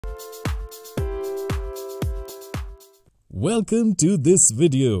Welcome to this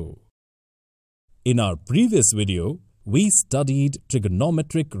video. In our previous video, we studied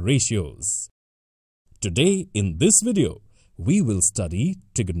trigonometric ratios. Today, in this video, we will study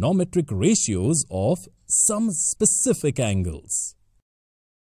trigonometric ratios of some specific angles.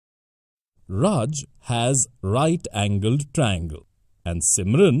 Raj has right-angled triangle and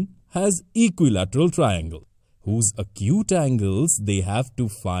Simran has equilateral triangle, whose acute angles they have to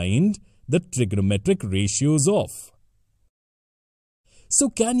find the trigonometric ratios of. So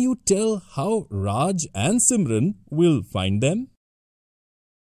can you tell how Raj and Simran will find them?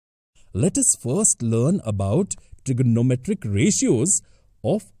 Let us first learn about trigonometric ratios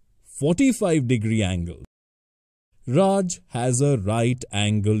of 45-degree angle. Raj has a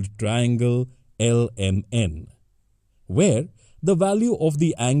right-angled triangle LMN, where the value of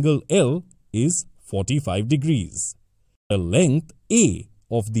the angle L is 45 degrees. The length A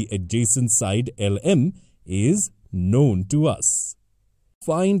of the adjacent side LM is known to us.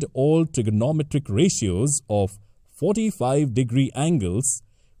 Find all trigonometric ratios of 45-degree angles,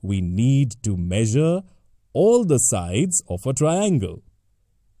 we need to measure all the sides of a triangle.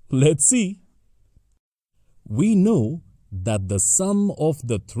 Let's see. We know that the sum of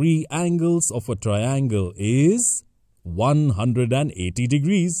the three angles of a triangle is 180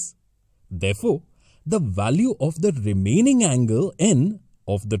 degrees. Therefore, the value of the remaining angle N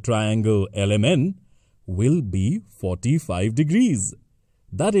of the triangle LMN will be 45 degrees.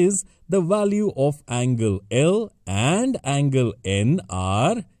 That is, the value of angle L and angle N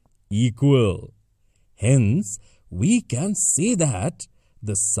are equal. Hence, we can say that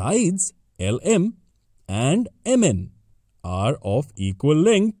the sides LM and MN are of equal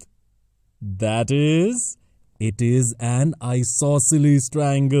length. That is, it is an isosceles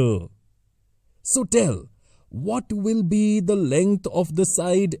triangle. So tell, what will be the length of the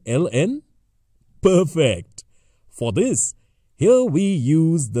side LN? Perfect. For this, here we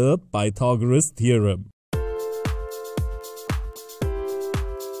use the Pythagoras theorem,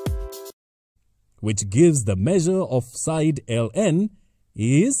 which gives the measure of side LN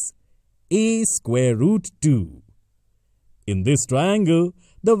is a square root 2. In this triangle,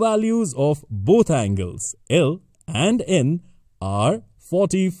 the values of both angles L and N are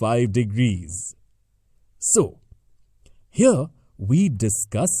 45 degrees. So, here we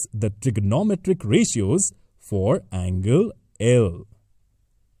discuss the trigonometric ratios for angle L.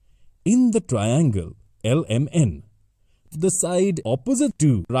 In the triangle LMN, the side opposite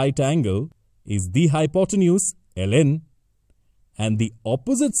to right angle is the hypotenuse Ln, and the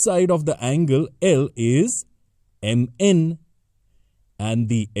opposite side of the angle L is Mn, and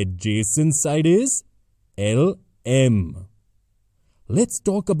the adjacent side is Lm. Let's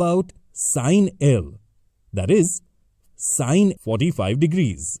talk about sine L, that is, sine 45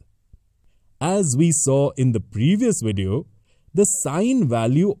 degrees. As we saw in the previous video, the sine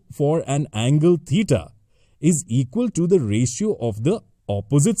value for an angle theta is equal to the ratio of the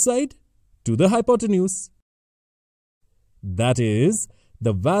opposite side to the hypotenuse. That is,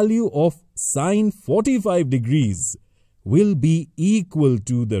 the value of sine 45 degrees will be equal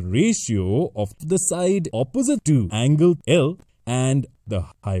to the ratio of the side opposite to angle L and the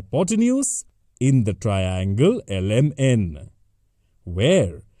hypotenuse in the triangle LMN,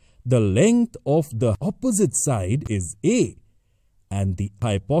 where the length of the opposite side is A and the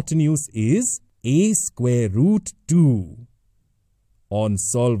hypotenuse is a square root 2. On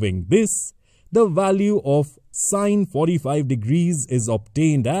solving this, the value of sine 45 degrees is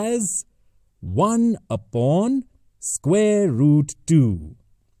obtained as 1 upon square root 2.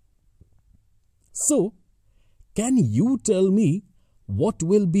 So, can you tell me what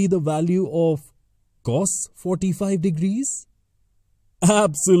will be the value of cos 45 degrees?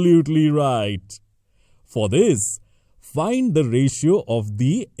 Absolutely right. For this, find the ratio of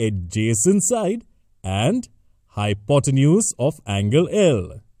the adjacent side and hypotenuse of angle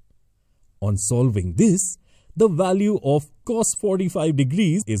L. On solving this, the value of cos 45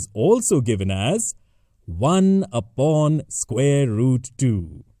 degrees is also given as 1 upon square root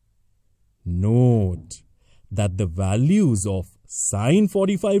 2. Note that the values of sine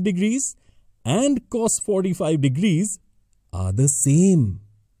 45 degrees and cos 45 degrees are the same.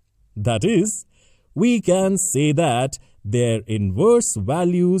 That is, we can say that their inverse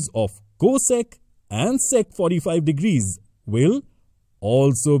values of cosec and sec 45 degrees will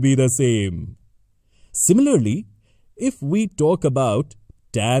also be the same. Similarly, if we talk about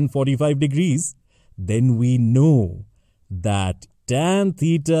tan 45 degrees, then we know that tan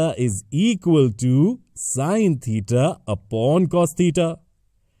theta is equal to sin theta upon cos theta,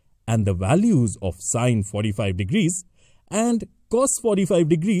 and the values of sine 45 degrees and cos 45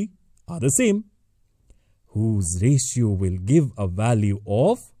 degree are the same, whose ratio will give a value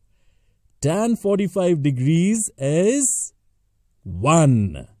of tan 45 degrees as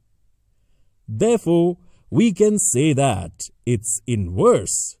 1. Therefore, we can say that its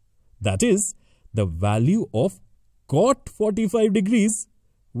inverse, that is, the value of cot 45 degrees,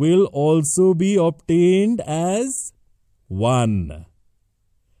 will also be obtained as 1.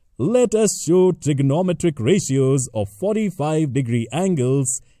 Let us show trigonometric ratios of 45-degree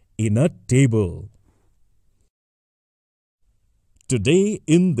angles in a table. Today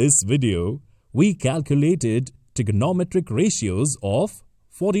in this video, we calculated trigonometric ratios of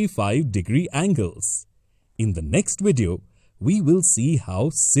 45-degree angles. In the next video, we will see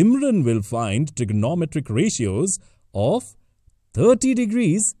how Simran will find trigonometric ratios of 30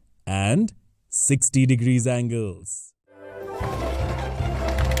 degrees and 60 degrees angles.